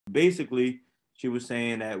basically she was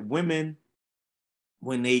saying that women,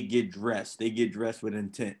 when they get dressed with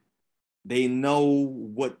intent. They know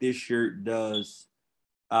what this shirt does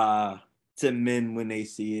to men when they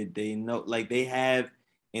see it. They know, like, they have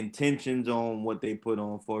intentions on what they put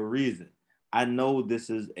on for a reason. I know this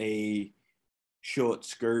is a short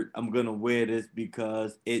skirt. I'm gonna wear this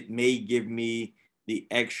because it may give me the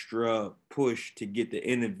extra push to get the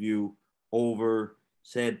interview over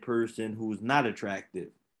said person who's not attractive.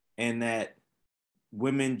 And that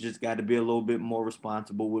women just got to be a little bit more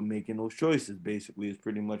responsible with making those choices, basically, is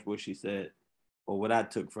pretty much what she said, or what I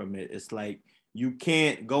took from it. It's like, you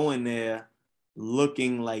can't go in there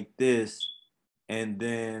looking like this and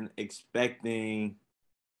then expecting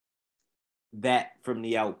that from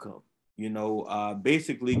the outcome.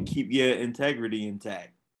 Basically keep your integrity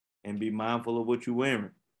intact and be mindful of what you're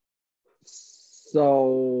wearing.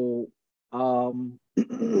 So,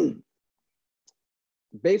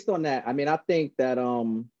 based on that, I mean, I think that,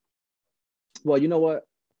 well, you know what?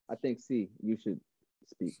 I think, you should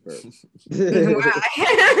speak first. Go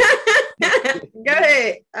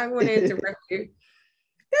ahead. I want to interrupt you.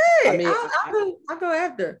 Go ahead. I mean, I'll go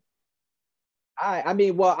after. I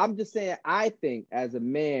mean, well, I'm just saying, I think as a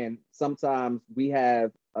man, sometimes we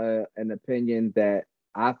have an opinion that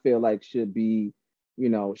I feel like shouldn't be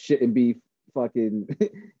fucking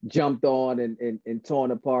jumped on and torn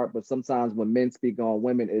apart. But sometimes when men speak on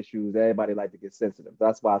women issues, everybody like to get sensitive.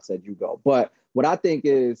 That's why I said you go. But what I think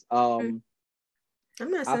is, I'm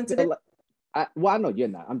not sensitive. I know you're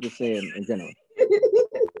not. I'm just saying in general.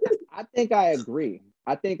 I think I agree.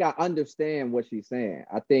 I think I understand what she's saying.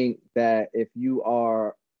 I think that if you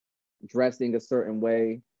are dressing a certain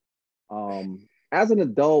way, as an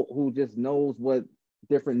adult who just knows what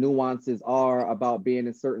different nuances are about being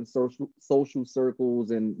in certain social circles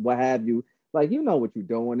and what have you, like, you know what you're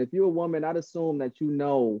doing. If you're a woman, I'd assume that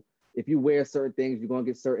if you wear certain things, you're gonna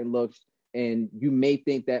get certain looks, and you may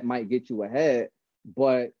think that might get you ahead,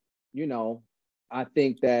 but I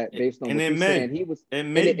think that based on what you're saying, it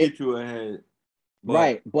may get you ahead.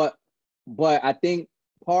 Right, but I think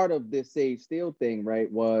part of this Sage Steele thing,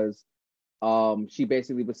 right, was she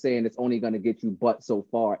basically was saying it's only going to get you but so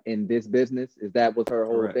far in this business. Is that was her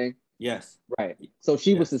whole thing? Yes. Right. So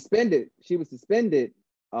she was suspended. She was suspended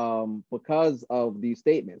because of these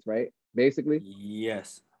statements, right? Basically.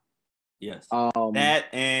 Yes. That,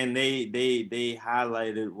 and they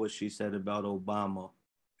highlighted what she said about Obama,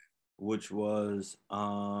 which was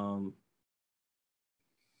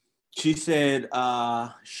she said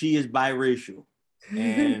she is biracial.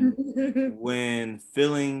 And when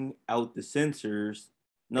filling out the censors,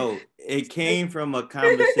 no, it came from a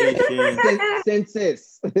conversation.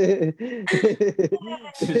 Census.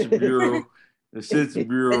 Census Bureau. The Census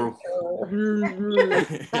Bureau.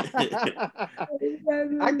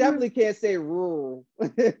 I definitely can't say rural.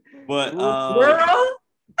 But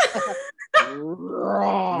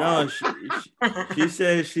rural? No, she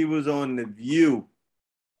said she was on The View,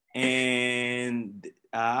 and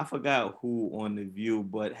I forgot who on The View,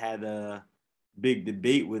 but had a big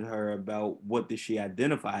debate with her about what does she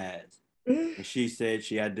identify as. And she said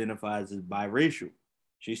she identifies as biracial.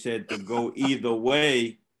 She said to go either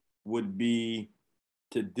way would be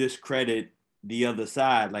to discredit the other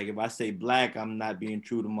side. Like, if I say black, I'm not being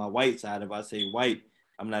true to my white side. If I say white,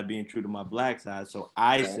 I'm not being true to my black side. So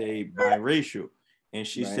I say biracial. And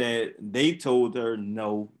she said they told her,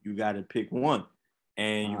 no, you got to pick one.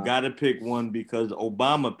 And you got to pick one because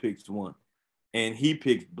Obama picks one. And he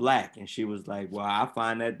picks black. And she was like, well, I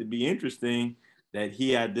find that to be interesting that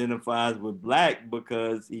he identifies with black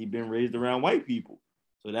because he's been raised around white people.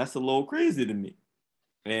 So that's a little crazy to me.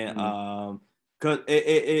 And because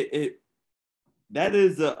that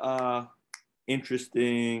is a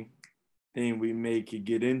interesting thing we may could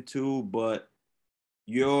get into, but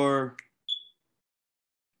your,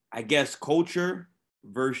 I guess, culture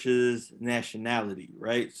versus nationality,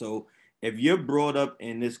 right? So if you're brought up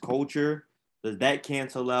in this culture, does that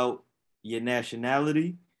cancel out your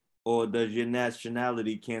nationality, or does your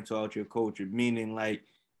nationality cancel out your culture? Meaning, like,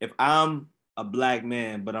 if I'm a black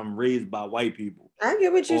man but I'm raised by white people, I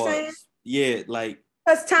get what you're saying. Yeah, like,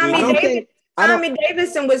 because Tommy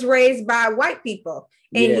Davidson was raised by white people,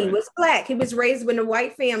 and he was black. He was raised in a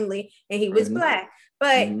white family, and he was black.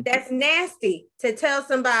 But that's nasty to tell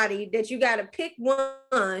somebody that you got to pick one.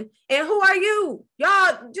 And who are you?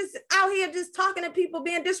 Y'all just out here just talking to people,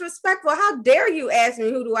 being disrespectful. How dare you ask me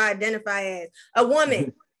who do I identify as? A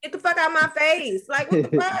woman. Get the fuck out of my face. Like, what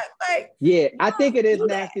the fuck? Like, yeah, I think it is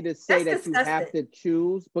nasty to say that you have to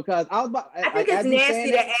choose, because I think it's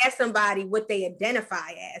nasty to ask somebody what they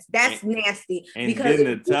identify as. That's nasty. And because then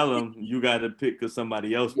to tell them you got to pick because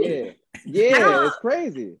somebody else. Yeah, it's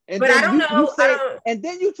crazy. And but then I don't know. And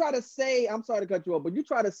then you try to say, I'm sorry to cut you off, but you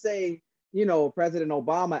try to say, you know, President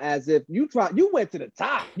Obama as if you went to the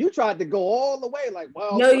top. You tried to go all the way, like,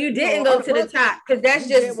 well, no, you didn't go to the top, because that's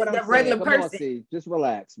just the regular person. On, just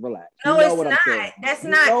relax. No, it's not. That's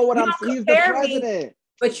not. You know what I'm saying? He's the president.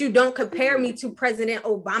 But you don't compare me to President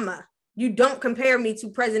Obama. You don't compare me to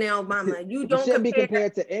President Obama. You shouldn't be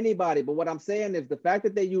compared to anybody. But what I'm saying is the fact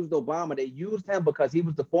that they used Obama, they used him because he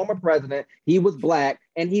was the former president. He was black,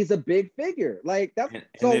 and he's a big figure. Like that's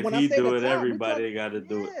so. And when I say do it, everybody got to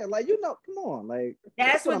do it. Yeah, like, you know, come on, like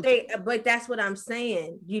that's what they. But that's what I'm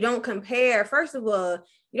saying. You don't compare. First of all,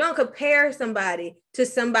 you don't compare somebody to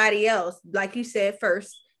somebody else, like you said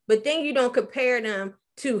first. But then you don't compare them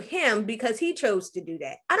to him because he chose to do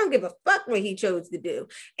that. I don't give a fuck what he chose to do.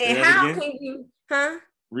 And how again? Can you,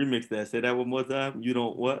 remix that? Say that one more time. You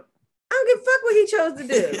don't what? I don't give a fuck what he chose to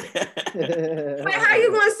do. But how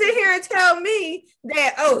you gonna sit here and tell me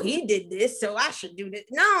that, oh, he did this, so I should do this?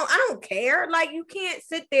 No, I don't care. Like, you can't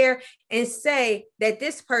sit there and say that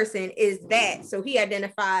this person is that, so he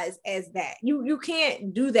identifies as that. You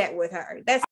can't do that with her. That's